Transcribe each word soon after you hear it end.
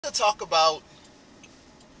To talk about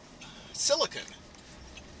silicon,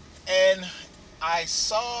 and I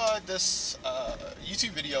saw this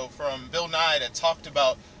YouTube video from Bill Nye that talked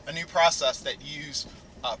about a new process that used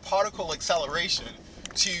particle acceleration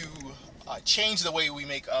to change the way we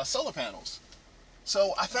make solar panels.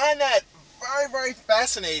 So I find that very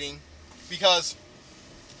fascinating because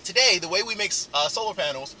today the way we make solar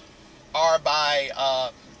panels are by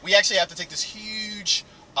we actually have to take this huge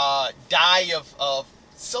die of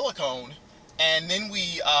silicone, and then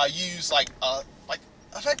we use like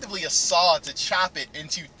effectively a saw to chop it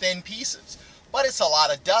into thin pieces. But it's a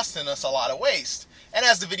lot of dust and it's a lot of waste. And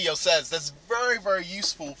as the video says, that's very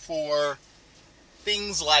useful for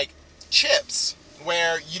things like chips,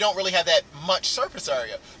 where you don't really have that much surface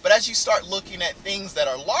area. But as you start looking at things that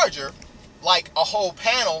are larger, like a whole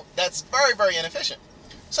panel, that's very inefficient.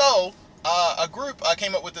 So a group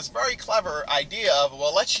came up with this very clever idea of,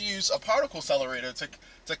 well, let's use a particle accelerator to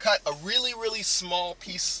cut a really small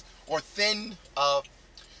piece or thin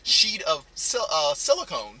sheet of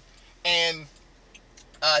silicone, and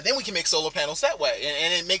then we can make solar panels that way.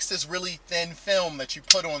 And it makes this really thin film that you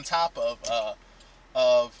put on top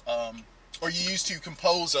or you use to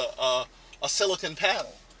compose a silicon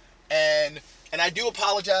panel. And I do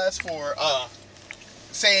apologize for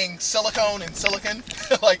saying silicone and silicon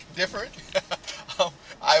like different.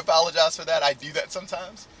 I apologize for that. I do that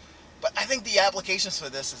sometimes. But I think the applications for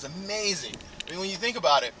this is amazing. I mean, when you think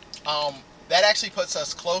about it, that actually puts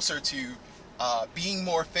us closer to being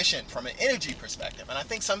more efficient from an energy perspective. And I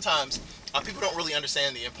think sometimes people don't really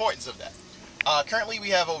understand the importance of that. Currently, we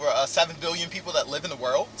have over 7 billion people that live in the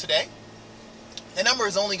world today. The number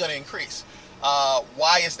is only going to increase.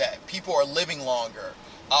 Why is that? People are living longer.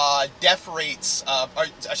 Death rates, or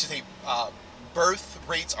I should say, birth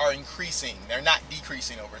rates are increasing. They're not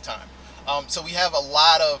decreasing over time. So we have a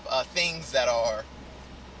lot of things that are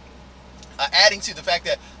adding to the fact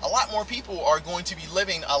that a lot more people are going to be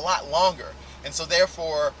living a lot longer. And so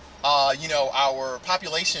therefore, our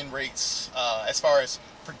population rates, as far as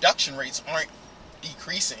production rates, aren't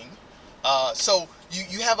decreasing. So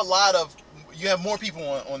you have more people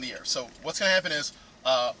on the earth. So what's going to happen is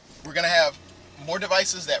we're going to have more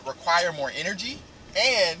devices that require more energy,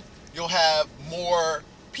 and you'll have more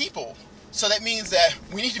people. So that means that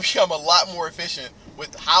we need to become a lot more efficient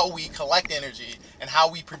with how we collect energy and how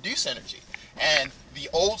we produce energy. And the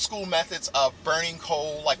old school methods of burning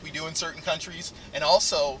coal like we do in certain countries, and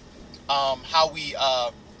also how we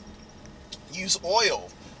use oil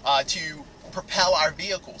to propel our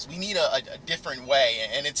vehicles. We need a different way,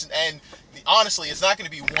 and honestly, it's not going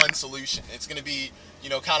to be one solution. It's going to be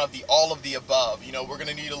kind of the all of the above. We're going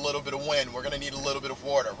to need a little bit of wind. We're going to need a little bit of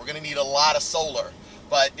water. We're going to need a lot of solar.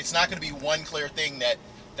 But it's not going to be one clear thing that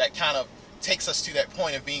kind of takes us to that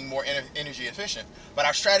point of being more energy efficient. But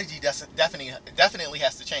our strategy definitely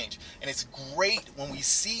has to change. And it's great when we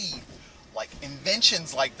see like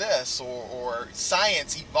inventions like this or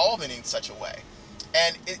science evolving in such a way.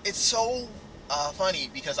 And it's so funny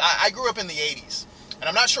because I grew up in the 80s. And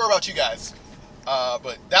I'm not sure about you guys,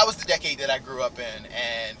 but that was the decade that I grew up in.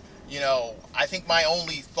 And I think my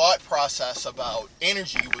only thought process about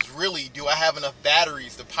energy was really, do I have enough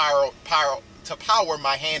batteries to power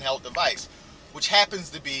my handheld device, which happens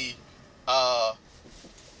to be my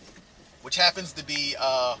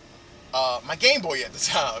Game Boy at the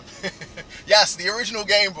time. Yes, the original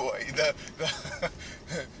Game Boy,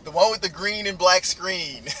 the one with the green and black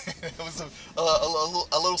screen. It was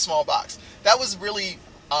a little small box. That was really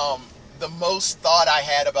the most thought I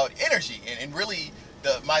had about energy, and really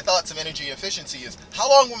my thoughts of energy efficiency is, how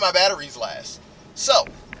long will my batteries last? So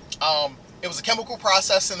it was a chemical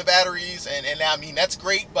process in the batteries, and I mean, that's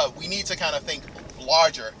great, but we need to kind of think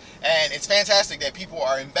larger. And it's fantastic that people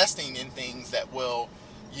are investing in things that will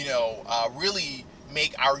really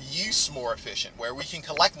make our use more efficient, where we can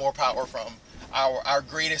collect more power from our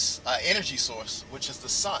greatest energy source, which is the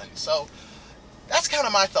sun. So that's kind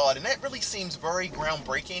of my thought, and that really seems very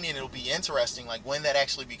groundbreaking, and it'll be interesting like when that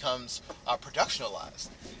actually becomes productionalized.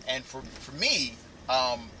 And for me,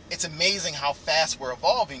 it's amazing how fast we're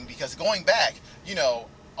evolving, because going back,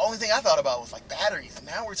 only thing I thought about was like batteries, and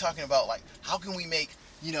now we're talking about like how can we make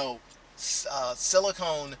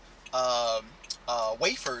silicone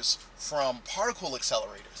wafers from particle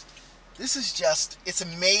accelerators. This is it's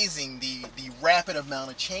amazing the rapid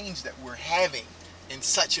amount of change that we're having in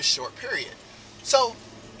such a short period. So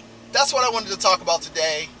that's what I wanted to talk about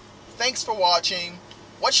today. Thanks for watching.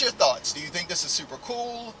 What's your thoughts? Do you think this is super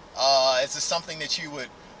cool? Is this something that you would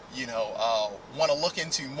want to look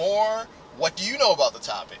into more? What do you know about the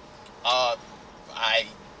topic? I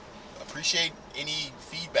appreciate any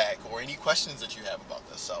feedback or any questions that you have about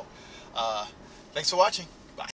this. So thanks for watching.